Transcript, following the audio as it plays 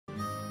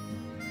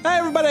Hi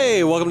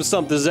everybody! Welcome to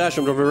Stumpt. This is Ash.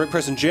 I'm joined by Rick,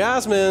 Chris, and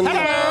Jasmine.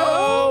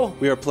 Hello!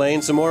 We are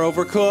playing some more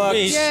Overcooked.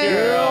 We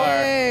sure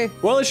are.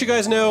 Well, as you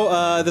guys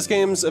know, this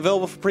game's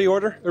available for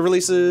pre-order. It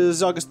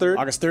releases August 3rd.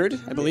 August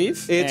 3rd, I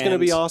believe. It's going to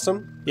be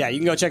awesome. Yeah, you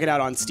can go check it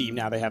out on Steam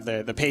now. They have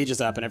the pages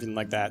up and everything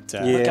like that.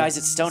 Yeah. Guys,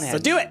 it's Stonehenge. So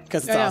do it,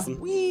 because it's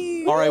awesome.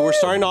 All right, we're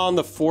starting on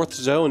the 4th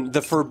zone,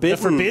 the Forbidden.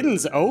 The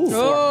Forbidden's.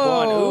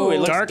 Ooh, it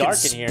looks dark dark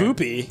and in here.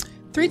 spoopy.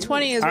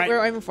 320 is what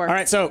we're aiming for. All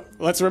right, so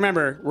let's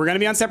remember, we're going to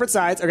be on separate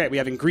sides. Okay, we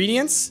have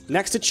ingredients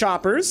next to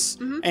choppers,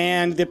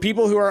 and the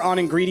people who are on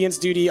ingredients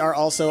duty are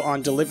also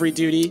on delivery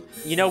duty.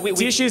 You know, we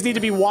Dishes need to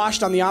be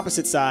washed on the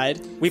opposite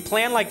side. we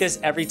plan like this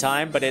every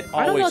time, but it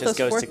I don't know always what just those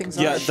goes four to things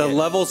Yeah, are. the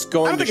level's I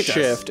going don't to think it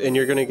does. shift, and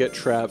you're going to get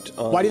trapped.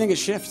 Why do you think it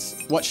shifts?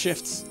 What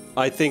shifts?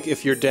 I think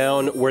if you're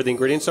down where the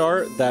ingredients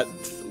are, that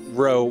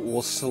row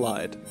will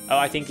slide. Oh,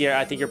 I think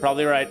you're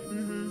probably right.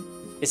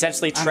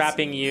 Essentially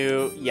trapping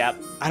you. Yep.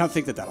 I don't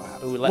think that'll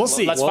happen. Ooh, we'll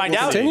see. let's find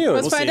out. Continue.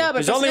 Let's We'll find see. out.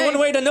 There's only one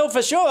way to know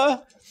for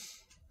sure.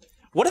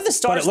 What are the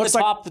stars at the looks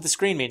like- top of the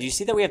screen mean? Do you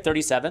see that we have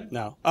 37?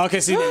 No. Okay,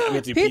 so we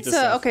have to do Pizza.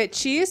 stuff. Okay,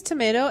 cheese,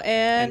 tomato,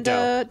 and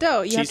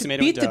dough. You have to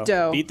beat the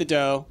dough. Beat the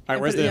dough. All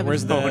right, where's put it in the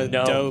the oven. where's the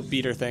Oh, no. dough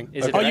beater thing?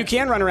 Is it oh, red? you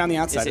can run around the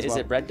outside Is as well.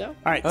 it bread dough?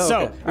 All right, Oh, so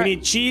okay. we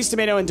need cheese,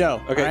 tomato, and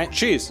dough. Okay, All right?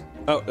 cheese.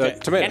 Oh, Okay.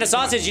 tomato. And a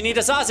sausage. You need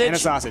a sausage. And a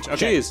sausage. Okay.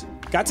 Cheese.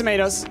 Got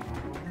tomatoes.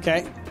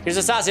 Okay. Here's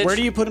a sausage. Where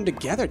do you put them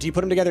together? Do you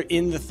put them together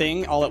in the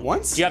thing all at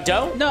once? Do you have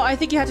dough? No, I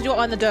think you have to do it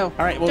on the dough.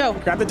 All right, well, dough.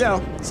 grab the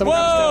dough. Someone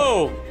grab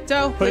Whoa! Dough, the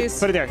dough. please.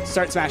 Put it there.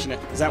 Start smashing it.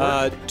 Does that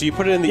work? Do you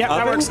put it in the Yep,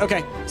 oven? that works.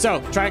 Okay. So,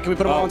 try it. Can we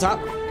put them all on top?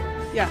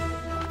 Yeah.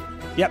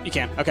 Yep, you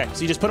can. Okay,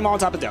 so you just put them all on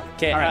top of the dough.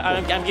 Okay, All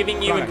right, cool. I'm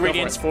giving you Go on, go for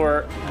ingredients it.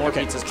 for more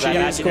Okay, pizzas because cheese I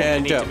imagine you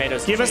and need dough.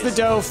 tomatoes. Give and us the cheese.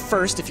 dough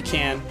first if you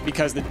can,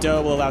 because the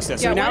dough will allow us to.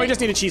 So Yeah, now why- we just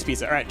need a cheese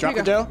pizza. All right, drop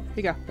Here the you dough. go. Here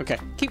you go. Okay.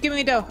 Keep giving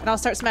me dough, and I'll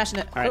start smashing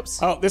it. All right.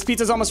 Oops. Oh, this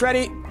pizza's almost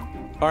ready.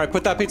 All right,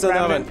 put that pizza in the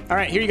Grab it. oven. All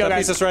right, here you go, That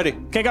guys. pizza's ready.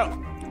 Okay, go.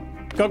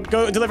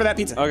 Go deliver that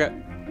pizza. Okay.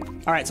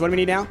 All right, so what do we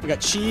need now? We got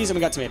cheese and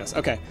we got tomatoes.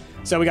 Okay.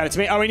 So we got a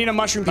tomato. Oh, we need a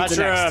mushroom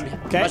pizza Mushroom.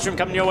 next. Okay. Mushroom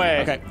coming your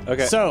way. Okay.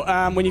 Okay. So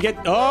when you get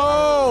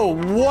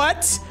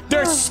what?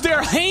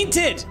 They're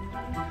hainted.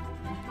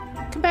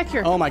 Come back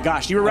here. Oh my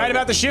gosh, you were right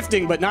about the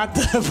shifting, but not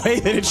the way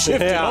that it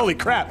shifted. Yeah. Holy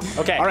crap.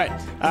 Okay. All right.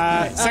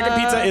 Second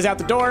pizza is out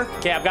the door.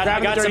 Okay, I got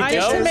Grab the some dirty I need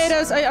dough. dishes.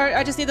 tomatoes.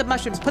 I just need the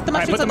mushrooms. Put the All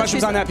right, mushrooms put the on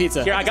mushrooms on that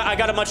pizza. Here, I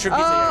got a mushroom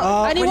pizza here.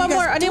 I need what are one you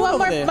guys more. I need doing one over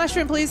more there?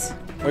 mushroom, please.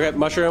 Okay,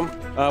 mushroom.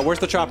 Where's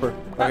the chopper?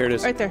 Oh, here it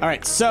is. Right there. All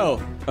right,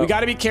 so we got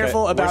to be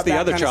careful okay. about Where's the that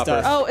other kind of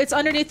chopper? stuff. Oh, it's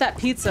underneath that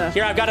pizza.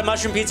 Here, I've got a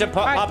mushroom pizza.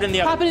 All right, Pop it in the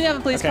oven. Pop it in the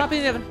oven, please. Okay. Pop it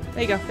in the oven.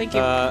 There you go. Thank you.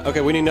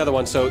 Okay, we need another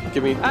one, so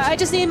give me... I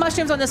just need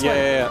mushrooms on this one.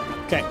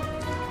 yeah. Okay.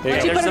 There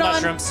Once you you go. put There's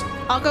it the on, mushrooms.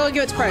 I'll go and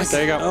give it to Price.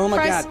 There you go. Oh my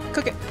Price, god.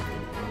 cook it.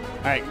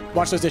 All right,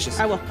 watch those dishes.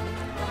 I will.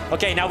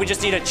 Okay, now we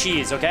just need a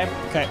cheese, okay?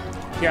 Okay.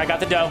 Here, I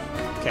got the dough.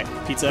 Okay.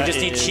 Pizza. We just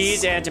need is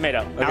cheese and tomato.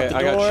 Okay, the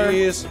I got door.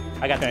 cheese.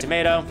 I got Okay. the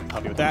tomato.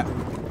 Help you with that.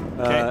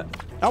 Okay.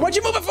 Oh, what'd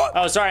you move it for?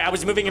 Oh, sorry, I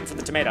was moving it for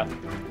the tomato.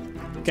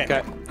 Okay.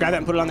 Okay. Grab that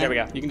and put it on there.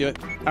 There we go. You can do it.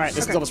 All right, this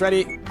is Okay. almost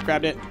ready.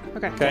 Grabbed it.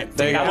 Okay. Okay,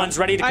 there you That go. one's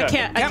ready to cook. I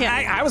can't.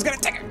 I was gonna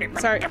take it.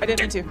 Sorry, I didn't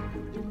mean to.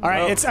 All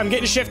right, I'm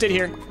getting shifted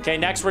here. Okay,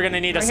 next we're gonna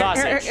need a Here,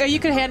 sausage. you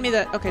can hand me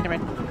the. Okay, never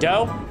mind.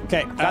 Dough.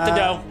 Okay. Got the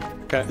dough.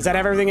 Okay. Does that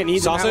have everything it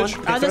needs? Sausage? In that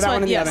one? Okay, On throw this that one,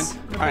 one in the yes.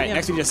 oven. All right, Yeah.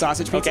 next we need a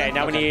sausage pizza. Okay,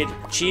 now we need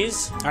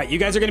cheese. All right, you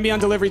guys are gonna be on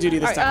delivery duty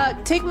this All time.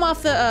 right, take them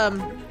off the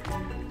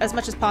as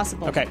much as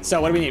possible. Okay, so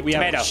what do we need? We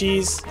Tomato. have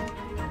cheese.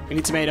 We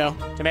need tomato.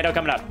 Tomato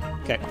coming up.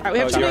 Okay. All right, we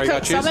have Oh, too you many already got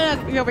cooks. So I'm cheese?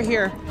 gonna be over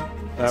here.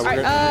 We're All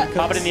good. right,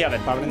 Pop it in the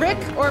oven. Pop it in the Rick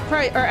oven.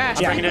 or Ash?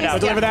 Yeah, bringing it out. so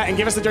deliver that and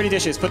give us the dirty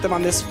dishes. Put them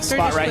on this Dirty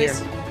spot dish, right please.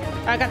 here.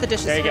 I got the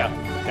dishes. There you go.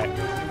 Okay.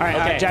 All right,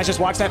 Okay. Jazz, just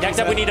watch that Next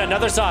pizza. up, we need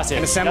another sausage.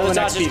 And assemble Another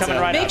the next sausage pizza.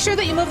 coming right Make up. sure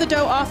that you move the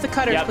dough off the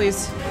cutters, Yep.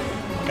 please.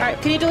 All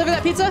right, can you deliver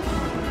that pizza?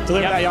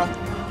 Deliver Yep. that, y'all.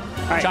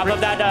 All right, Chop up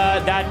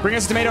that. bring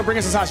us a tomato, bring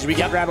us a sausage. We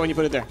can Yep. grab it when you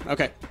put it there.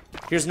 Okay.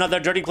 Here's another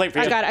dirty plate for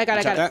you. I got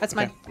it. Chop that? That's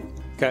mine.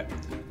 Okay.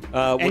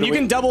 And you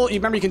can double,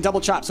 remember you can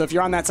double chop, so if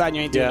you're on that side and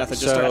you ain't doing Yeah, nothing,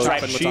 just so start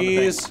chopping what's on the thing.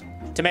 cheese,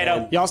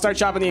 Tomato. Y'all start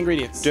chopping the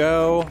ingredients.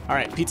 dough. All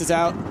right, pizza's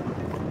out.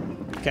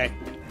 Okay,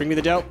 bring me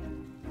the dough.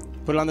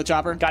 Put it on the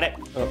chopper. Got it.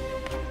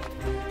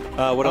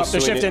 What Oh, else they're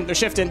do we shifting. need? They're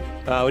shifting.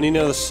 We need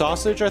another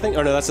sausage, I think.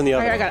 Oh no, that's in the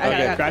oven. I got it.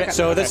 Okay. Got it?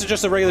 So this Okay. is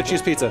just a regular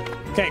cheese pizza.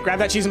 Okay, grab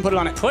that cheese and put it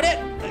on it. Put it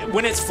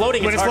when it's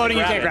floating. When it's hard floating,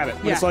 to you can't grab it.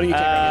 When Yeah. it's floating, you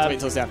can't grab it. You have to wait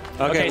until it's down.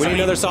 Okay, Okay, we so need we-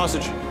 another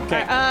sausage.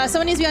 Okay.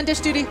 Someone needs to be on dish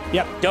duty.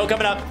 Yep. Dough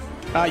coming up.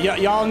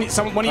 Y'all need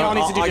one of y'all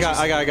needs to do I dishes.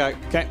 got it.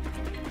 Okay.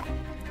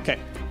 Okay.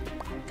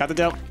 Got the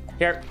dough.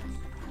 Here.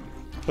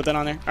 Put that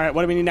on there. All right,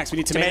 what do we need next? We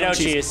need tomato, Tomato, and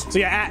cheese. cheese. So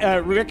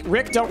yeah,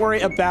 Rick, don't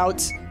worry about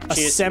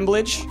Cheese.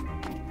 assemblage.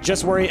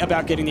 Just worry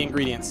about getting the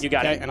ingredients. You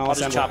got okay? it. And I'll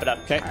just assemble chop it up.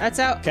 Okay. That's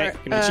out. Okay, All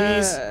right, give me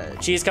cheese.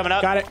 Cheese coming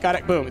up. Got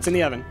it. Boom. It's in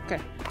the oven. Okay.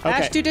 Okay.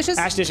 Ash, two dishes.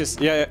 Ash dishes.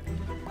 Yeah.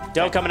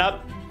 Dough coming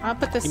up. I'll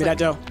put this. Give me that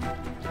dough.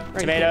 right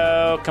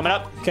Tomato coming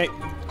up. Okay.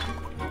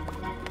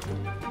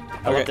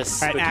 I love Okay.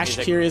 this. All right, spooky Ash,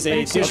 music. here is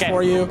a dish Okay.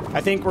 for you. I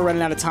think we're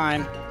running out of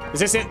time. Is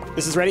this it?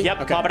 This is ready?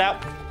 Yep. Okay. Pop it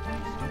out.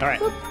 All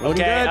right. Looking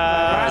Okay, good.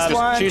 Last just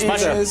one cheese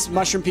pizza. is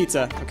mushroom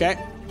pizza. Okay.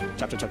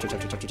 Chop.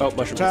 Oh,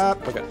 mushroom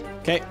Chop. pizza. Okay.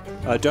 Okay.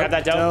 Dough. Grab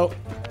that dough. Dough.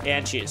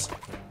 And cheese.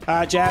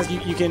 Jazz,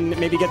 you can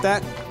maybe get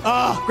that.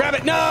 Oh, grab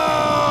it!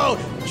 No!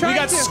 Trying We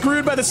got to.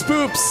 screwed by the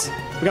spoops.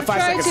 We got 5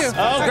 Trying seconds. to.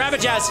 Oh, grab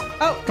it, Jazz.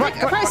 Oh,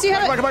 Price, you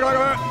have it. Come on.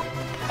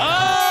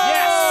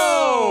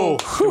 Oh!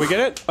 Yes! Did we get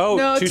it? Oh,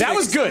 No, That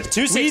was good.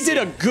 260. We did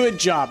a good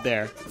job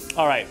there.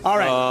 All right. All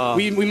right.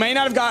 We may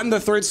not have gotten the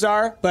 3rd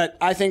star, but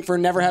I think for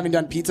never having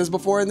done pizzas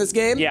before in this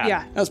game, Yeah.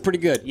 Yeah. that was pretty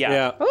good. Yeah.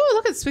 Yeah. Oh,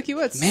 look at Spooky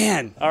Woods.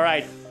 Man. All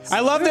right.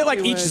 I love that like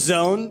Spooky each Woods.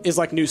 zone is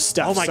like new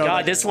stuff. Oh my So, God,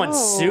 like, this one's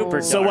Oh. super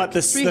dark. So what?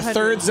 The 300.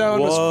 3rd zone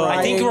was Whoa. frying.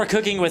 I think we're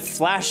cooking with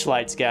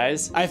flashlights,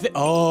 guys.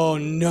 Oh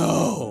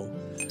no.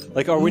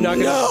 Like, are we not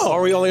gonna? No.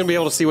 Are we only gonna be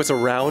able to see what's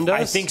around us?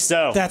 I think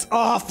so. That's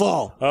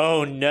awful.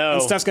 Oh no.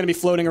 Stuff's gonna be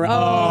floating around.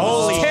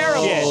 Holy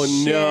terrible. shit. Oh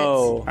Shit. no!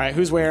 All right,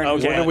 who's where?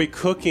 Okay. What are we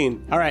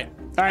cooking? All right.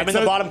 All right, I'm in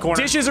the bottom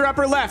corner. Dishes are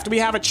upper left. We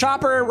have a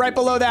chopper right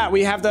below that.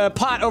 We have the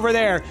pot over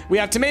there. We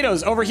have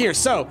tomatoes over here.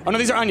 So, oh no,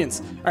 these are onions.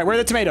 All right, where are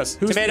the tomatoes?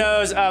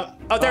 Tomatoes.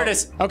 Oh, there it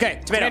is.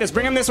 Okay, Tomato. tomatoes.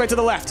 Bring them this way to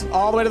the left.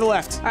 All the way to the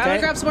left. I'm gonna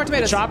grab some more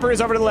tomatoes. The chopper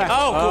is over to the left.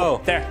 Oh, cool.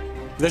 Oh. There.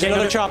 There's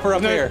another chopper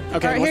up here.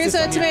 Okay, All right, what's here's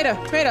this a one here?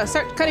 tomato. Tomato.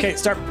 Start cutting. Okay,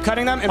 start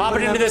cutting them and Pop it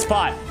putting into them. this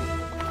pot.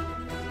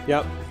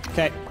 Yep.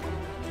 Okay.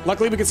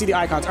 Luckily, we can see the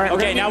icons. All right. Okay,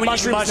 we're gonna now need we need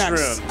mushrooms next.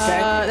 mushrooms. Okay.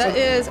 That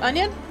is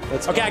onion.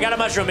 Okay, I got a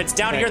mushroom. It's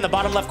down Okay. here in the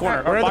bottom left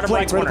corner. Where Or are the bottom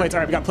plates? right Where are the corner. plates? All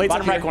right, we got plates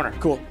Bottom up right here. corner.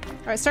 Cool.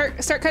 All right,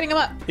 start cutting them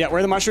up. Yeah, where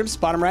are the mushrooms?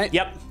 Bottom right?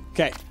 Yep.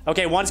 Okay.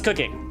 Okay, one's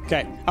cooking.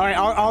 Okay. All right,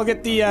 I'll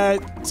get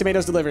the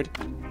tomatoes delivered.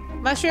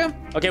 Mushroom.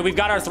 Okay, we've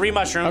got our 3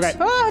 mushrooms. Okay.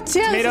 Oh,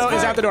 damn. Tomato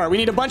is out the door. We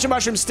need a bunch of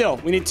mushrooms still.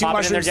 We need 2 Pop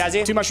it in there, mushrooms.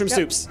 Jazzy. 2 mushroom Yep,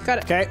 soups. got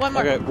it. Okay. One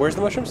more. Okay. Where's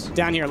the mushrooms?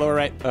 Down here, lower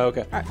right. Oh,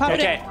 okay. All right, pop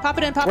Okay. it in. Pop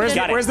it in. Pop Where's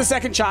it in. where's the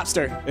second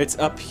chopster? It's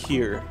up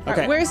here. All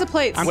Okay. right, where's the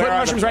plates? I'm Where putting are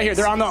the mushrooms right here. plates?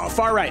 They're on the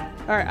far right.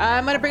 All right,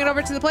 I'm gonna bring it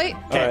over to the plate.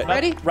 All right.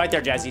 Ready? Right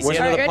there, Jazzy. Where's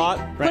See All it? right, another ready?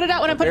 pot? Put it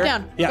out when I put it Here?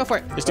 down. Yeah. Go for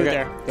it. Just do it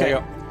there. There you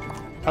Okay.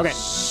 go. Okay.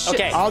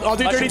 Okay. I'll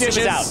do Mushroom dirty soup is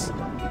dishes. out.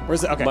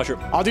 Where's the okay? Mushroom.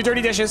 I'll do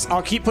dirty dishes.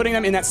 I'll keep putting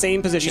them in that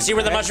same position. You see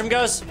where the okay? mushroom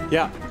goes?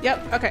 Yeah.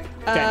 Yep. Okay. Okay.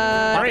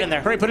 Pop hurry it in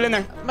there. Hurry, put it in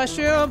there.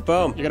 Mushroom.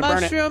 Boom. You're gonna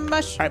burn it. Mushroom. All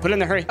right, put it in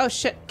there. Hurry. Oh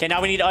shit. Okay,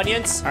 now we need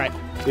onions. All right.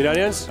 Need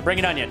onions? Bring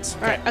in onions.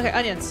 All right. Okay.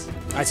 Onions.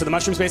 All right. So the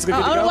mushrooms basically Oh,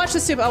 good I'm to gonna go. watch the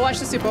soup. I'll watch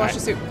the soup. I'll watch the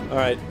soup. All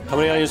right. How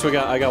many onions we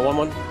got? I got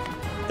one.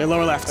 They're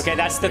lower left. Okay,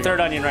 that's the 3rd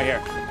onion right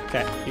here.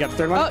 Okay. You got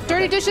the 3rd one. Oh,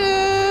 dirty dishes.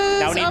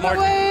 Now we need on my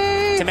more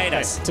way.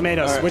 tomatoes.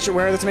 Tomatoes. All right.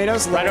 Where are the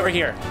tomatoes? Right over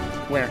here.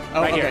 Where?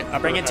 Oh, Right okay. here.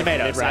 Bring in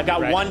tomatoes. Right, I've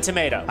got right. 1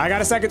 tomato. I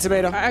got a second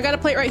tomato. All right, I got a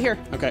plate right here.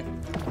 Okay.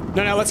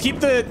 No, let's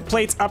keep the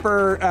plates up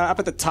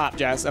at the top,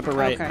 Jazz, upper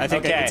right. Okay. I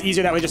think Okay. it's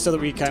easier that way, just so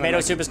that we kind Tomato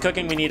of. soup is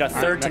cooking. We need a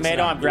 3rd next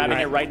tomato. now. I'm grabbing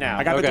All it right now.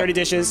 I got the Okay. dirty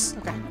dishes.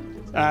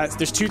 Okay.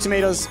 There's 2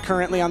 tomatoes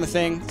currently on the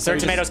thing. So 3rd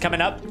tomato's coming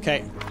up.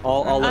 Okay.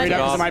 I'll lift Hurry it up,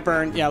 'cause off. it might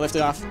burn. Yeah, lift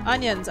it off.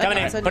 Onions. Coming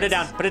onions, in. Put it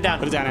down. onions. Put it down.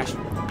 Put it down, Ash.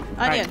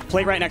 All Onion. right,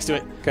 plate right next to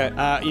it. Okay.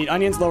 You need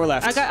onions lower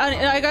left.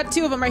 I got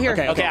 2 of them right here.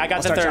 Okay, Okay, I got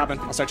I'll the start 3rd. chopping.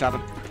 I'll start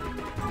chopping.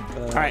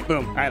 All right,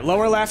 boom. All right,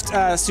 lower left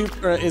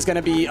soup is going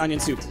to be onion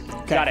soup.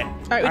 Okay. Got it. All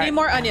right, we need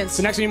more onions.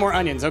 So next we need more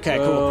onions. Okay,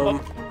 cool.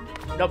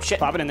 Nope, shit.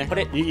 Pop it in there. Put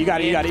it. You got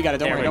it. You got it. Don't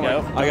There worry. we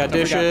Don't go. worry. I got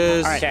Don't freak out.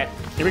 dishes. All right. Okay.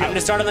 Here we go. I'm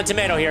gonna start on the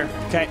tomato here.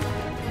 Okay.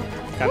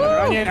 Got another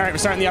onion. All right, we're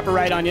starting the upper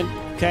right onion.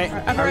 Okay.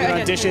 upper right We're on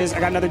onion. dishes. I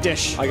got another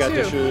dish. I got 2.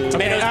 dishes.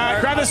 Tomatoes.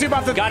 Grab the soup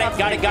off the. Got it.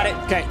 Got it. Got it.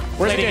 Okay.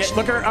 Where's the Plating dish? it.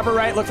 Look her upper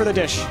right. Look for the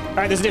dish. All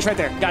right, there's a dish right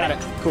there. Got it.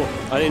 Cool.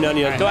 I need an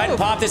onion. Go ahead and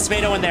pop this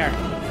tomato in there.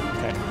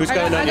 Okay. Who's I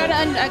got an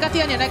onion? got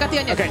the onion. I got the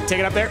onion. Okay, take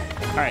it up there.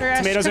 All right, Here, Ash,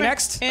 tomatoes are come here.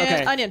 next. And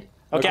Okay. onion.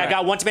 Okay, Okay. I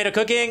got 1 tomato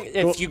cooking.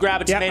 If Cool. you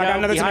grab a Yep, tomato I got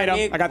another behind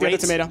tomato. me, I got the other great.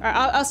 tomato. All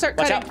right, I'll start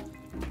Watch cutting. out.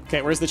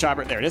 Okay, where's the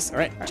chopper? There it is. All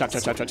right. Chop,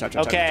 chop, chop, chop, chop,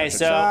 chop. Okay, chop,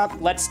 so chop,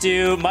 chop. let's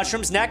do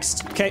mushrooms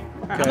next. Okay.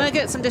 All right, I'm gonna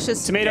get some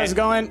dishes. Tomatoes Okay.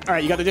 going. All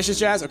right, you got the dishes,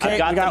 Jazz. Okay, I've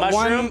got we got the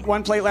mushroom.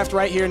 one plate left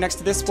right here next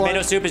to this one.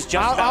 Tomato soup is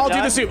just about I'll do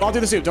done. the soup. I'll do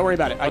the soup. Don't worry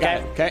about it. I got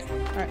Okay. it. Okay.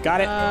 right. Got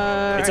it.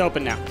 It's right.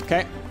 open now.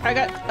 Okay. I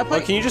got a Oh,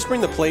 plate. can you just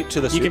bring the plate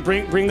to the soup? You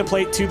can bring the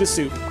plate to the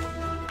soup.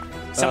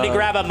 Somebody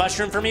grab a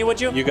mushroom for me, would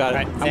you? You got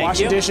All it. right. I'm Thank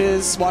washing you.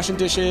 dishes. Washing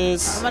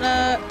dishes. I'm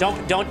gonna.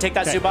 Don't take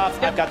that Okay. soup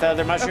off. I've got the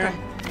other mushroom. Okay.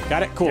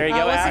 Got it. Cool. There you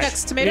go, What's the Ash.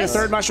 next? You need a Tomatoes.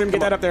 third mushroom. Get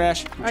that up there,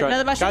 Ash. All right,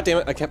 another mushroom. God damn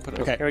it! I can't put it.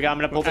 Okay. Here we go. I'm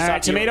gonna pull this All off.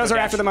 right. to you real Tomatoes are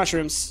quick, after the Ash.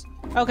 mushrooms.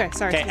 Okay,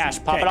 sorry. Okay, Ash,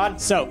 pop Okay, it on.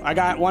 So I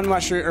got one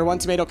mushroom or one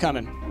tomato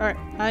coming. All right,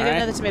 I All got right.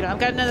 another tomato. I've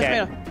got another Okay.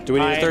 tomato. Do we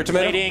need a I'm third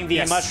tomato? plating the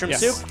Yes, mushroom yes.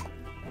 soup,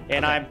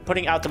 and I'm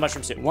putting out the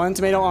mushroom soup. One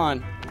tomato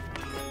on.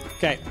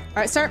 Okay. All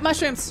right, start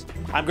mushrooms.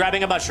 I'm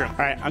grabbing a mushroom.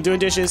 All right. I'm doing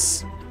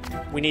dishes.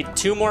 We need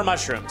 2 more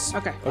mushrooms.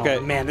 Okay. Okay.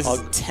 Oh, man, this is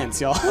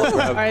intense, y'all.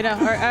 All right, now.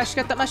 All right, Ash,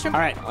 got that mushroom.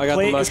 All right. I got the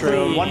plate is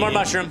mushroom. clean. One more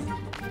mushroom.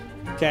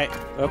 Okay.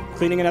 Oh.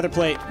 Cleaning another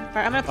plate. All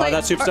right, I'm gonna plate.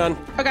 that soup's done.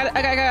 I got it.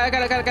 I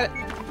got it.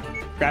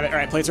 Grab it. All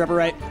right. Plates are upper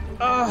right.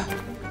 Where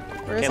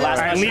is Okay, it? last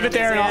All right. mushroom Leave it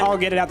there, is and in. I'll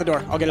get it out the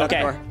door. I'll get it Okay. out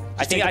the door. I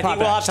Just think take the pot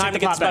we'll back. have Just time take to the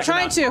get pot this back. mushroom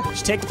Trying to.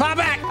 Just take the pot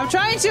back. I'm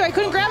trying to. I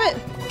couldn't grab it.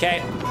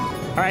 Okay.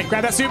 All right.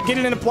 Grab that soup. Get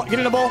it in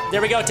a bowl.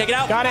 There we go. Take it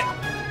out. Got it.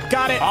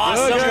 Got it.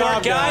 Awesome Good work,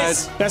 job,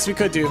 guys. Best we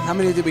could do. How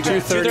many did we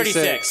get?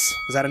 236.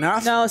 Is that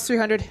enough? No, it's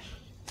 300.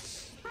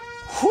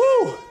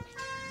 Whew.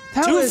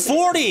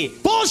 240.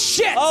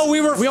 Bullshit! Oh, we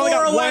only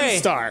got away. 1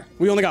 star.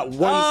 We only got 1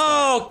 star.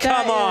 Oh,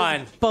 come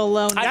on.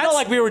 Baloney. I felt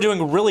like we were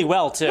doing really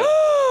well, too.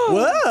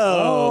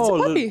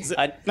 Whoa! Puppy. Is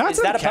Not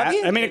that a cat.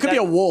 puppy? I mean, it Is could be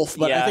that- a wolf,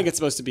 but I Yeah. think it's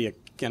supposed to be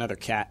another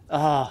cat.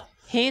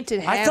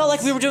 Hinted I felt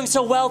like we were doing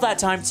so well that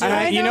time, too.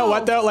 You know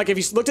what, though? Like, if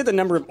you looked at the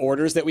number of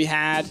orders that we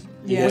had,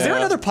 was there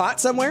another pot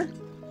somewhere?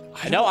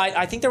 No,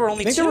 I think there were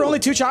only 2. I think there were only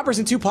 2 choppers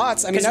and 2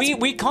 pots. I mean, Because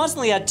that's, we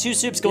constantly had 2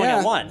 soups going yeah,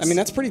 at once. I mean,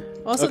 that's pretty...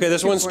 Also, Okay,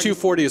 this one's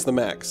 240. 240 is the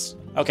max.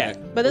 Okay.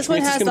 But this Which one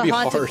means has it's the gonna be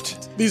haunted.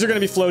 hard. These are going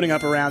to be floating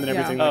up around and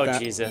everything Oh, like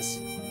that. Jesus.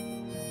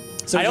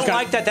 So I we don't just got-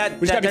 like that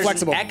we just gotta be there's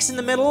flexible. an X in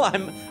the middle.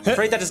 I'm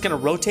afraid that it's going to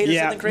rotate or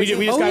Yeah, something crazy.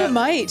 we just Oh, gotta, you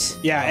might.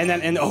 Yeah, and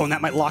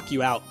that might lock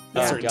you out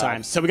at certain God.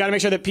 times. So we got to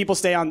make sure that people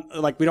stay on,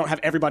 like, we don't have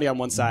everybody on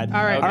one side.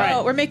 All right. Okay. All right.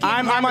 Well, we're making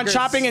I'm on hamburgers.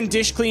 chopping and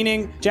dish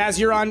cleaning. Jazz,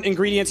 you're on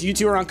ingredients. You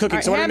 2 are on cooking. All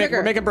right, So what are we making?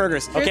 hamburger. We're making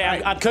burgers. Okay, All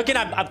right. I'm cooking.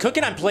 I'm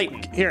cooking. I'm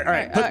plating. Here, all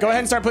right. All right, Go ahead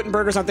and start putting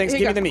burgers on things. Here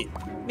Give you me the go.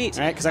 meat. Meat.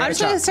 All right, 'cause I I'm gotta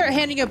just going to chop. start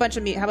handing you a bunch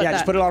of meat. How about Yeah, that?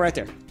 just put it all right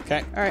there.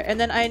 Okay. All right, and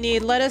then I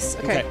need lettuce.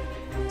 Okay. Okay.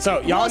 So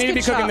y'all else need to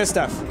be can cooking chop? this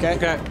stuff. Okay.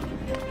 Okay.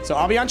 So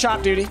I'll be on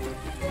chop duty.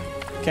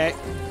 Okay.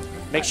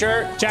 Make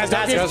sure Jazz,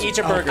 don't Jazz give- each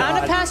a oh, burger. I'm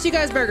going to pass you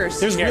guys burgers.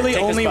 There's Here, really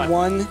take this only bun.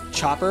 1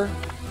 chopper.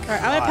 All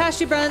right, I'm going to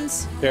pass you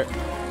buns. Here.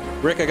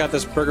 Rick, I got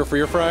this burger for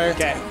your fry.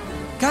 Okay.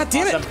 God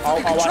damn Awesome. it! I'll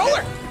watch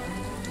Controller. it.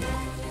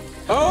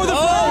 Oh, the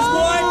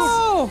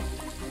Oh!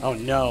 Oh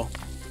no.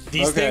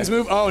 These Okay. things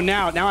move. Oh,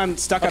 now I'm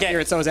stuck up Okay. here.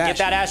 And so is Ash. Get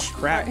that, Ash.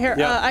 Crap. Here,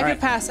 Yeah. I All can right.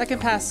 pass. I can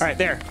pass. All right,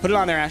 there. Put it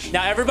on there, Ash.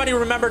 Now everybody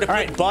remember to put All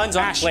right. buns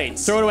on Ash,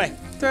 plates. throw it away.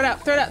 Throw it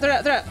out. Throw it out. Throw it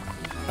out. Throw it out. Throw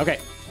it out. Okay.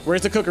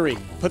 Where's the cookery?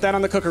 Put that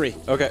on the cookery.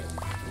 Okay.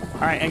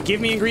 All right, and give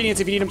me ingredients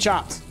if you need them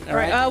chopped. All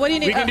right, right. what do you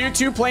need? We can do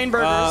 2 plain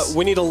burgers.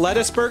 We need a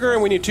lettuce burger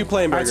and we need 2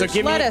 plain All right, burgers. so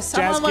give me Lettuce. Jazz,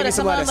 I'm on give me lettuce.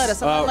 some I'm on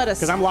lettuce. I'm on lettuce.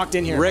 because I'm locked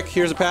in here. Rick,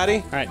 here's a patty.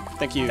 All right,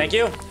 thank you. Thank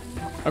you.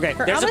 Okay. I'm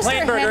There's a gonna plain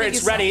start burger. handing It's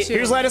you some, ready. too.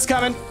 Here's lettuce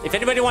coming. If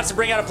anybody wants to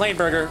bring out a plain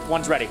burger,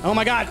 one's ready. Oh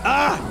my God.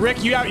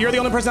 Rick, you're the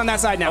only person on that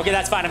side now. Okay,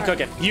 that's fine. I'm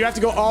cooking. You have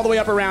to go all the way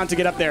up around to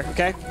get up there.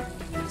 Okay.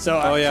 So.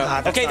 Oh, yeah.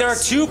 God, that Okay, there are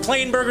sucks. 2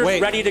 plain burgers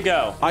Wait. ready to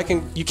go. I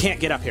can. You can't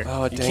get up here.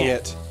 Oh, You dang can't.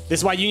 it. This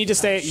is why you need to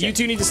stay. You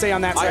 2 need to stay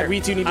on that side. We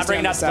 2 need to I'm stay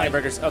on bringing out this the plain side.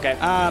 burgers. Okay.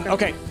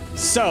 Okay.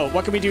 So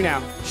what can we do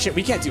now? Shit,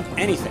 we can't do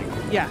anything.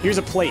 Yeah. Here's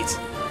a plate.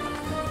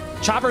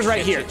 Chopper's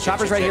right here.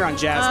 Chopper's right here on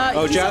Jazz.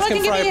 Oh, Jazz someone can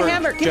give fry me a a burger.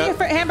 hamburger. Give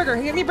me a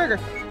hamburger. Give me a burger.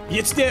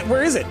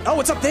 Where is it?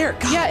 Oh, it's up there.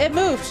 God. Yeah, it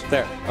moved.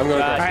 There. I'm going to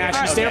All go. right,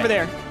 Ashley, stay Okay. over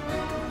there.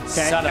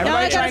 Okay. Son of a- Now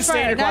I Everybody try got a and stay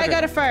in fire. your Now I quadrant.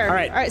 got a fire. All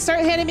right. All right, start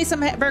handing me some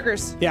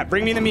burgers. Yeah,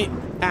 bring me the meat.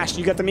 Ash,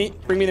 you got the meat?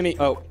 Bring me the meat.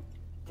 Oh.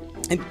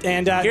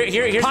 And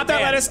Here's pop the that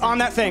pan. lettuce on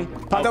that thing.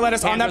 Pop that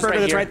lettuce pan on that goes burger right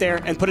that's here. right there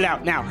and put it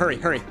out. Now, hurry.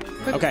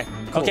 Okay.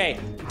 Cool. Okay.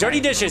 Dirty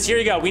dishes. Here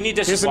you go. We need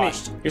Here's dishes the meat.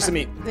 washed. Here's the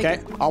meat.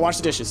 Thank Okay. I'll wash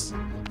the dishes.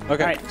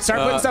 Okay. All right.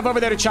 Start putting stuff over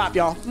there to chop,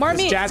 y'all. More 'Cause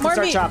meat. Jazz More can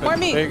start meat. chopping. More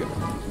There you meat.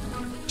 go.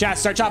 Jazz,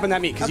 start chopping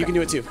that meat because you can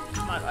do it too. Here,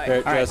 All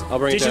right. Jazz, I'll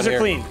bring Dishes it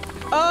down are here. clean.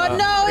 Oh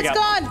no, we it's go.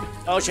 gone.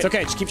 Oh shit. It's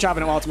okay. Just keep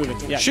chopping it while it's moving.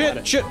 Yeah. you got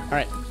it. Shit. All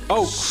right.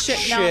 Oh, Shit,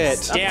 shit. now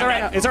it's- Damn It's all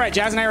right. it. It's all right.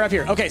 Jazz and I are up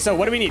here. Okay. So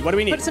what do we need?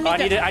 Put some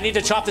meat there. I need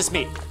to chop this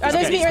meat. There's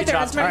Okay, meat right there.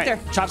 chopped. There's meat All right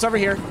there. Chops over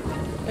here.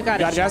 I got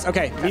Got it, it. Jazz?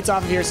 Okay, meat's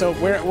off of here. So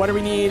what do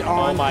we need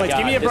on? Oh my Give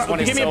me God, this one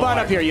is give me a so bun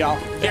hard. up here, y'all.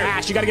 Here.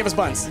 Ash, you got to give us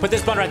buns. Put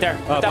this bun right there.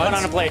 Put that bun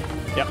buns? on a plate.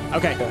 Yep.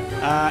 Okay.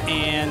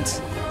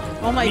 And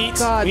Oh my meat.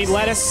 God. We need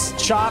lettuce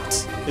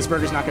chopped. This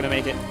burger's not going to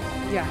make it.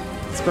 Yeah.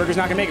 This burger's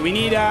not going to make it. We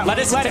need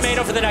Lettuce and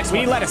tomato for the next We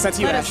one. need lettuce. That's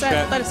you, Lettuce.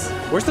 Ash. Lettuce.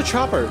 Where's the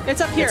chopper? It's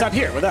up here. It's up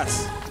here with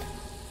us.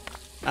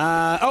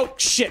 Oh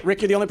shit,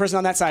 Rick, you're the only person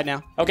on that side now.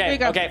 There Okay. you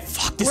go. Okay.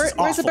 Fuck, this Where- is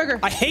awful. where's the burger?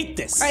 I hate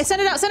this. All right,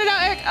 send it out. Send it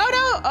out, Eric.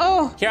 Oh no.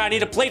 Oh. Here, I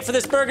need a plate for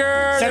this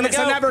burger. Send There we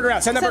go. that burger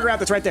out. Send that burger out.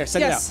 That's right there.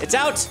 Send Yes. it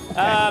out. It's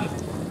out.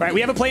 All right,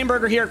 we have a plain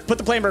burger here. Put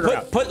the plain burger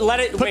out. Let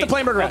it. Put the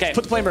plain burger out. Okay.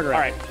 Put the plain burger out. All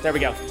right. There we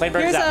go. Plain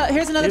burger's Here's out.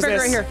 here's another Here's burger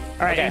this. right here.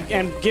 All right, Okay.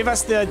 and give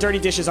us the dirty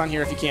dishes on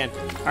here if you can.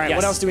 All right, Yes.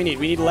 what else do we need?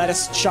 We need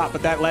lettuce chopped,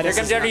 but that Here lettuce.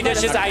 comes is dirty not-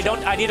 dishes.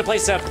 I need a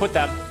place to put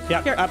them.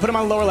 Yeah, Here. put them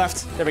on the lower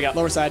left. There we go.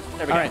 Lower side.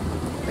 There we All go. right.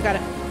 I got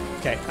it.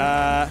 Okay.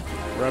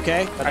 We're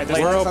okay. All right, there's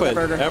We're lettuce on the open.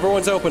 burger.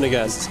 Everyone's open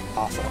again.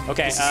 Awful.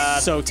 Okay. This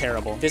is so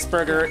terrible. This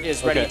burger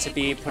is ready Okay. to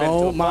be put into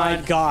Oh a my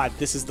bun. god,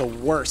 this is the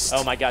worst.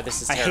 Oh my God,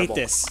 this is I terrible.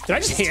 hate this. Did I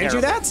just This is hand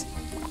you terrible. that?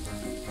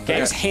 Okay. I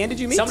just handed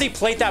you meat? Somebody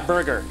plate that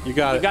burger. You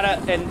got it. You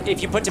gotta, and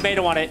if you put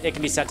tomato on it, it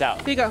can be sent out.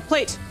 Here you go.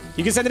 Plate.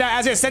 You can send it out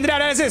as is. Send it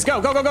out as is.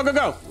 Go, go, go, go, go,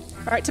 go. All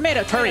right,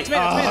 tomato. Hurry.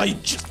 Tomato. Oh, Tomato. you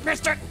just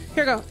missed it.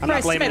 Here you go. I'm not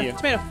Rice, blaming tomato. you.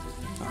 Tomato.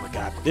 Oh my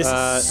god, this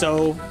is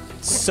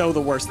so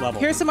the worst level.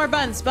 Here's some more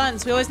buns.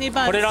 Buns. We always need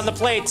buns. Put it on the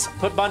plate.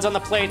 Put buns on the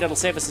plate. It'll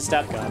save us a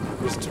step.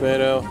 Here's the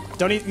tomato.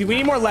 We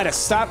need more lettuce.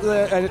 Stop.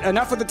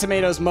 Enough with the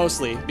tomatoes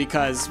mostly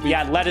because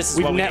Yeah, lettuce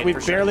is what we need we've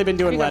for sure. barely been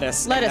doing Here you go.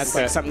 lettuce. and Lettuce. That's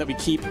like Okay. something that we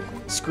keep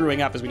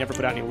screwing up is we never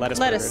put out any lettuce.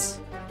 Lettuce.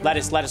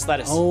 Lettuce, lettuce,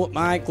 lettuce. Oh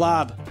my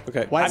glob.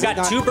 Okay. Why I've is it got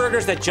not- 2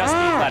 burgers that just need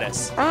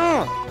lettuce.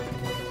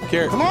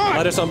 Here, Come on.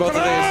 lettuce on both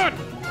Come of on.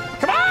 these.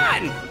 Come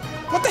on.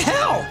 What the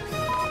hell?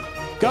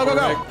 Go, go,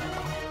 Rick. go.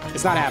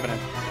 It's not happening.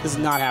 This is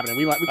not happening.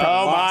 We probably Oh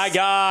my lost.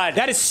 God.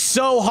 That is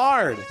so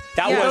hard.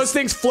 That You know was those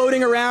things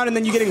floating around and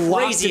then you getting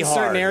lost crazy in hard.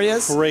 certain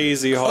areas.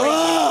 Crazy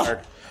hard.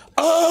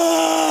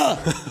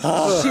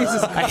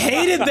 Jesus, I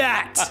hated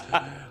that.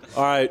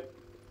 All right.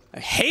 I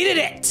hated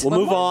it. We'll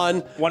move on.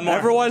 One more.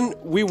 Everyone,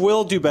 we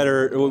will do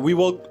better. We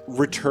will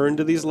return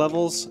to these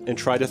levels and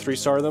try to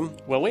 3-star them.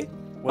 Will we?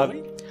 Will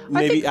we?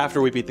 Maybe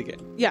after we beat the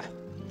game. Yeah.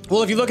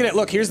 Well, if you look at it,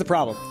 look, here's the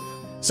problem.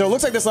 So it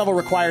looks like this level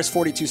requires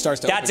 42 stars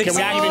to That's open. Can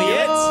we exactly even do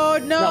it. Oh,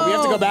 no. No, we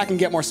have to go back and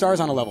get more stars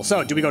on a level.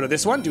 So, do we go to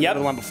this one? Do we Yep. go to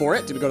the one before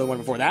it? Do we go to the one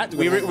before that? Do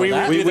we, We go to the one before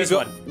that? do this go,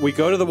 one. we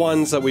go to the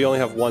ones that we only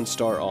have 1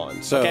 star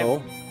on. So, Okay.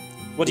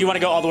 Well, do you want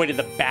to go all the way to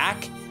the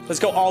back? Let's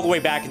go all the way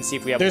back and see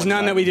if we have There's one none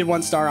star. that we did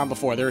 1 star on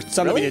before. There's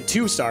some that we Really? did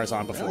 2 stars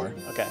on before.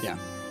 Okay. Yeah.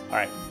 All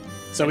right.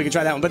 So we can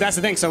try that one. But that's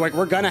the thing. So like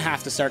we're gonna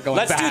have to start going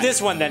Let's back. do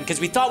this one then, because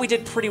we thought we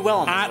did pretty well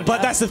on this one.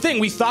 But that's the thing.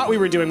 We thought we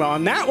were doing well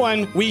on that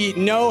one. We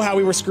know how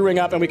we were screwing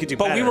up, and we could do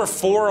But better. we were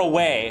 4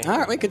 away. All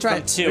right, we could try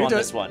from it. 2 We could on do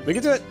this it. one. We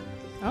could do it.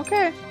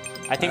 Okay.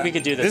 I think we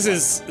could do this.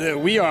 This is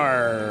we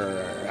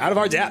are out of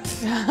our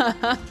depth.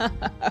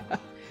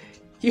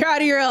 You're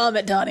out of your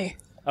element, Donnie.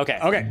 Okay.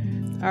 Okay,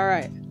 All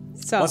right.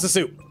 So. what's the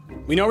soup?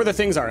 We know where the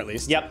things are at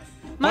least. Yep.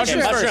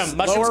 Mushrooms Okay, first. mushroom.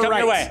 Mushrooms Lower coming right.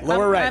 your way.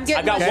 Lower right. I'm getting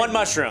I've got mushroom. 1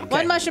 mushroom.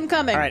 One mushroom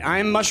coming. All right,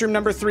 I'm mushroom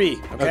number 3.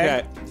 Okay.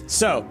 Okay.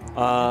 So,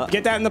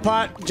 get that in the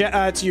pot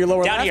to your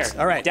lower Down left. here.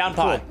 All right. Down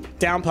pot. Cool.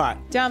 Down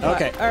pot. Down pot.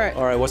 Okay. All right.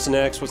 all right, what's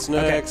next? What's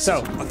next? Okay. So,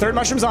 a third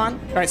mushroom's on.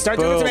 All right, start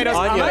doing the Boom. tomatoes.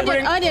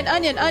 Onion.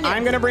 I'm gonna Onion.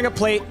 I'm gonna bring a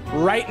plate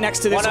right next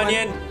to this 1 one.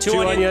 onion, 2 Two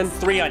onion, onion.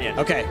 3 onion.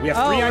 Okay, we have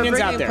Oh, 3 we're onions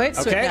out bringing there.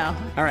 plates to it Okay. now.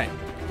 All right.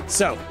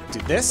 So, do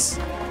this.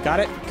 Got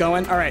it.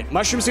 Going. All right.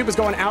 Mushroom soup is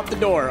going out the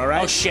door. All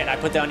right. Oh shit! I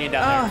put the onion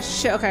down Oh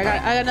shit. Okay. I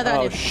got another Oh,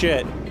 onion.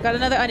 shit. Got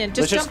another onion.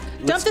 Just Let's dump, just-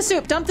 dump let's- the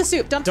soup. Dump the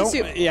soup. Dump the Don't.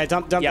 soup. Yeah.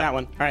 Dump Yep. that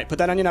one. All right. Put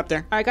that onion up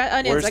there. I got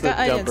onions. Where's I got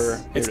the onions. dumper?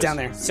 Here It's it down is.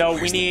 there. there.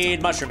 So we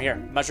need mushroom here.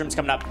 Mushroom's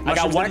coming up. I got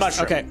Mushrooms 1 next?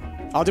 mushroom. Okay.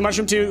 I'll do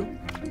mushroom 2.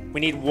 We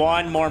need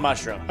 1 more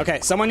mushroom. Okay.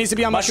 Someone needs to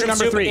be on mushroom,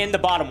 Mushroom number soup 3. in the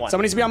bottom one.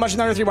 Someone needs to be on mushroom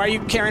number 3. Why are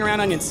you carrying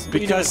around onions? What are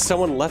you Because doing?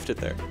 someone left it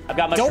there. I've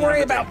got mushroom Don't worry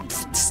number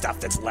about stuff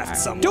that's left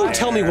somewhere. Don't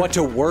tell me what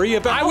to worry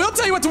about. I will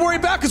tell you what to worry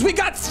about because we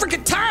got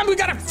freaking time. We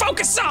got to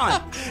focus on.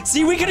 3.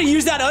 See, we could have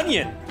used that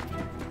onion.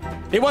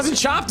 It wasn't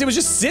chopped. It was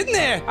just sitting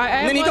there. I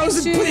And then he want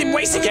goes and to-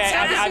 wasting Okay, his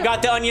time. I've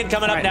got the onion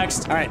coming All up right.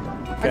 next. All right.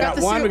 We got got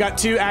the 1. soup. We got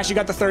 2. Ash, you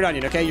got the 3rd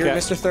onion. Okay, you're Okay.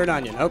 Mr. 3rd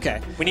onion. Okay.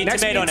 We need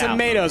Next, tomato we need now.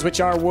 tomatoes,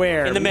 which are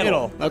where? In the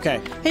middle.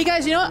 Okay. Hey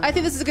guys, you know what? I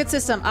think this is a good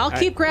system. I'll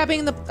keep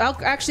grabbing the. I'll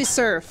actually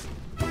serve.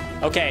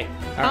 Okay.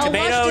 I'll wash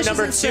Tomato dishes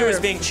number and 2 is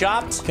serve. being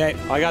chopped. Okay.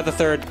 I got the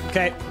 3rd.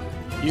 Okay.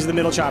 Use the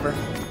middle chopper.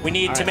 We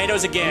need All right.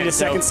 tomatoes We again. need a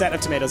second so set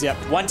of tomatoes. Yep.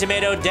 1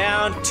 tomato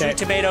down, 2 Okay.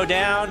 tomato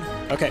down.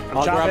 Okay. I'm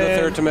I'll grab the chopping.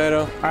 3rd tomato.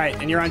 All right.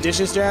 And you're on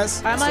dishes,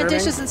 Jazz? I'm on Serving?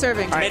 dishes and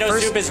serving. All right, Tomato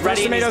first- soup is first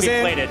ready and needs to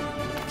tomatoes be in.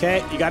 plated.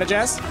 Okay. You got it,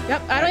 Jazz?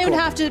 Yep. I don't even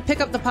cool. have to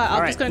pick up the pot. All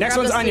I'm right. just going to Next grab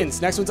one's the soup.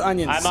 onions. Next one's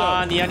onions. I'm So,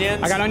 on the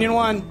onions. I got onion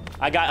 1.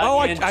 I got Oh,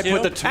 onion I 2.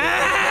 put the tomato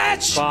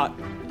Ash! spot.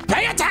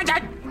 Pay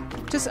attention.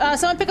 Just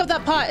someone pick up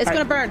that pot. It's All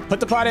going right, to burn. Put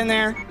the pot in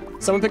there.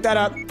 Someone pick that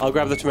up. I'll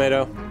grab the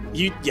tomato.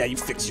 You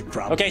fix your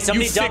problem. Okay,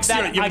 somebody You dump fix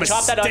that. your I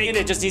chopped that mistake. onion.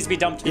 It just needs to be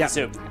dumped in Yeah. the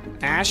soup.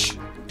 Ash,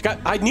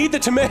 I need the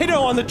tomato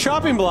on the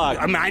chopping block.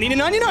 I need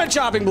an onion on a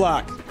chopping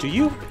block. Do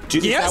you?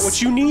 Is Yes. that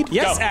what you need?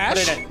 Yes, Go, Ash.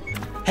 put it in.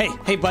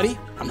 Hey, buddy.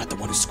 I'm not the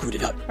one who screwed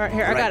it up. All right,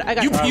 here. I got it. I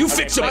got You, it. you Okay,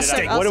 fix your put it up.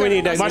 mistake. I'll What do we serve need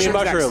it. next? We need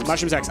Mushrooms mushrooms. X.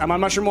 Mushrooms X. I'm on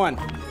mushroom 1.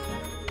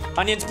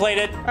 Onions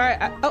plated. All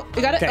right. Oh,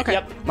 you got it? Okay.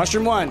 Yep.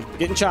 Mushroom 1,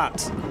 getting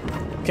chopped.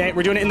 Okay,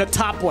 we're doing it in the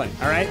top one.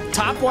 All right,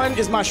 top one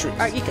is mushrooms.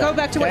 All right, you go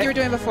back to what Okay. you were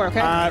doing before,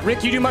 okay?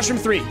 Rick, you do mushroom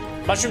 3.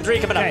 Mushroom 3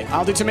 coming Okay, up.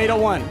 I'll do tomato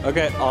 1.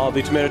 Okay, I'll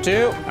be tomato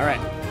 2. All right,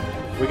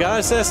 We got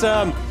a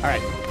system. all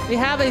right. we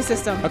have a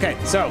system. Okay,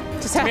 so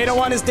Just tomato have-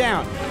 1 is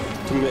down.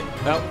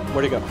 Oh,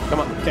 where'd it go?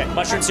 Come on. Okay,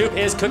 Mushroom soup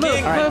is cooking.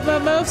 Move, All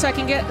right. move, so I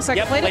can get, so I can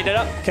Yep, plate plate it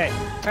up. okay.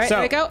 All right, so,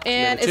 there we go,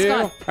 and Tomato it's 2.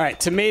 gone. All right,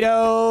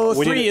 tomato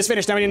We 3 need- is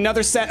finished. Now we need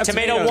another set of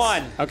Tomato tomatoes.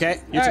 1. Okay,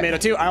 you're All right. tomato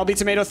 2. I'll be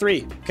tomato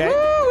 3. Okay. Woo,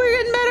 we're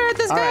getting better at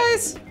this, All right.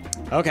 guys.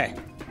 Okay.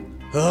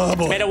 Oh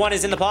boy. Tomato 1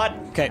 is in the pot.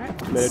 Okay.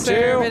 Tomato 2.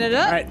 Serving it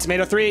up. All right,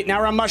 tomato 3. Now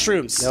we're on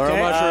mushrooms. Now we're on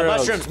okay?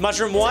 mushrooms. Mushrooms.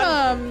 Mushroom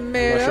 1.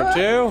 Mushroom Tomato.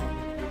 2.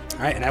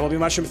 All right, and I will be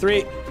mushroom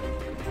 3.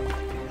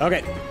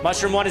 Okay.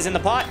 Mushroom 1 is in the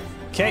pot.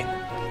 Okay.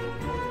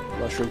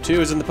 Mushroom 2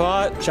 is in the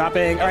pot.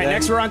 Chopping. All right, then-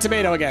 next we're on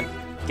tomato again.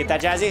 Get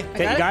that, Jazzy?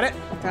 Okay, got you it. got it?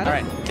 Got it. All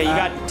right. Okay, you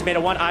got tomato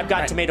 1. I've got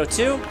right. tomato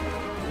 2.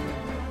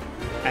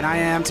 And I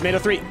am tomato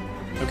 3.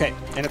 Okay,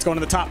 and it's going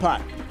to the top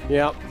pot.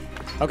 Yep.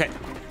 Okay.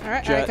 All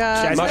right, Ja- I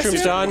got Jazzy, mushrooms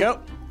soup. done. Go.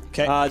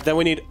 Okay. Then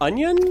we need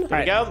onion. All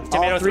right. go.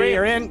 Tomato All 3 3.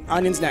 are in.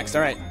 Onions next.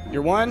 All right.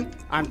 You're 1.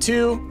 I'm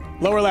 2.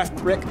 Lower left,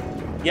 Rick.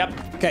 Yep.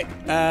 Okay.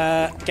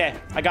 Okay,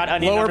 I got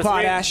onion Lower number pot,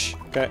 3. Ash.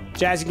 Okay.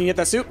 Jazz, you can get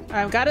that soup.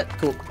 I've got it.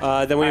 Cool.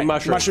 Then we need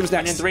mushrooms. Mushrooms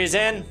next. Onion 3 is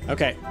in.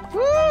 Okay.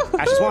 Woo,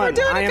 Ash is we're 1.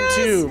 doing I it, am guys.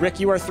 2. Rick,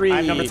 you are 3.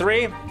 I'm number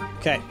 3.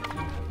 Okay.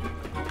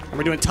 And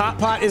we're doing top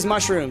pot is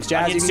mushrooms.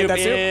 Jazz, Onion you can get soup that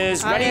soup.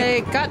 is ready.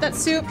 I got that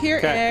soup here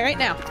Okay. right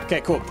now.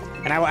 Okay, cool.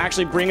 And I will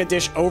actually bring a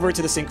dish over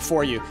to the sink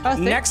for you. Oh, thank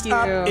Next you.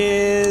 up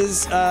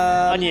is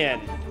Onion.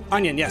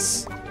 onion.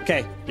 Yes.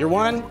 Okay. You're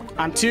 1.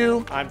 I'm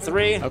 2. I'm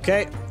 3.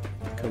 Okay.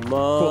 Come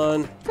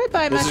on.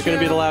 Goodbye, This is going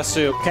to be the last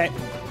soup. Okay.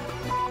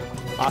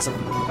 Awesome.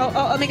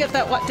 Oh, let me get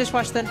that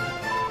dishwash then.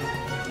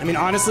 I mean,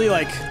 honestly,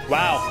 like,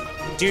 Wow.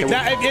 Dude,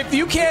 if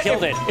you can't,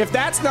 killed it. if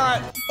that's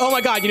not, oh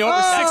my God, you know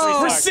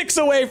what? We're six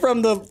away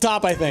from the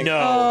top, I think. No.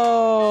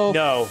 Oh.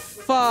 No.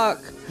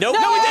 Fuck. Nope.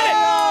 No, we did it!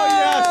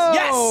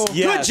 Oh, Yes.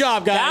 yes. Good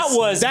job,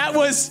 guys. That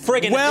was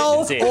friggin'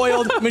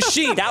 well-oiled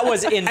machine. That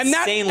was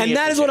insanely and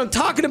that is what I'm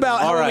talking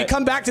about. How when we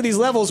come back to these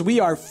levels, we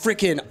are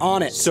freaking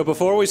on it. So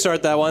before we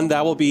start that one,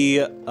 that will be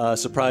a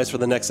surprise for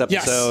the next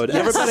episode. Yes.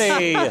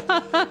 Everybody,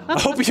 I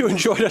hope you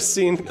enjoyed us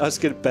seeing us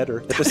get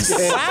better at this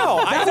game.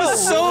 Wow, That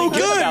was so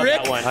good,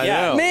 Rick. That one. I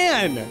Yeah. know.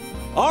 Man.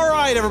 All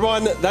right,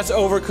 everyone, that's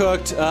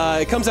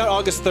Overcooked. It comes out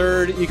August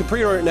 3rd. You can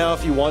pre-order it now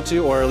if you want to,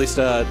 or at least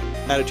add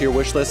it to your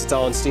wish list. It's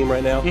all on Steam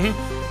right now.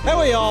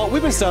 Anyway, y'all,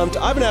 we've been Stumpt.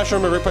 I've been Asher,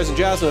 Rick Price, and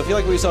Jasmine. If you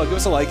like what you saw, give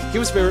us a like,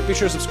 give us a favorite, be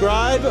sure to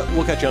subscribe.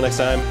 We'll catch you all next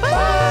time.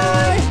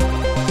 Bye.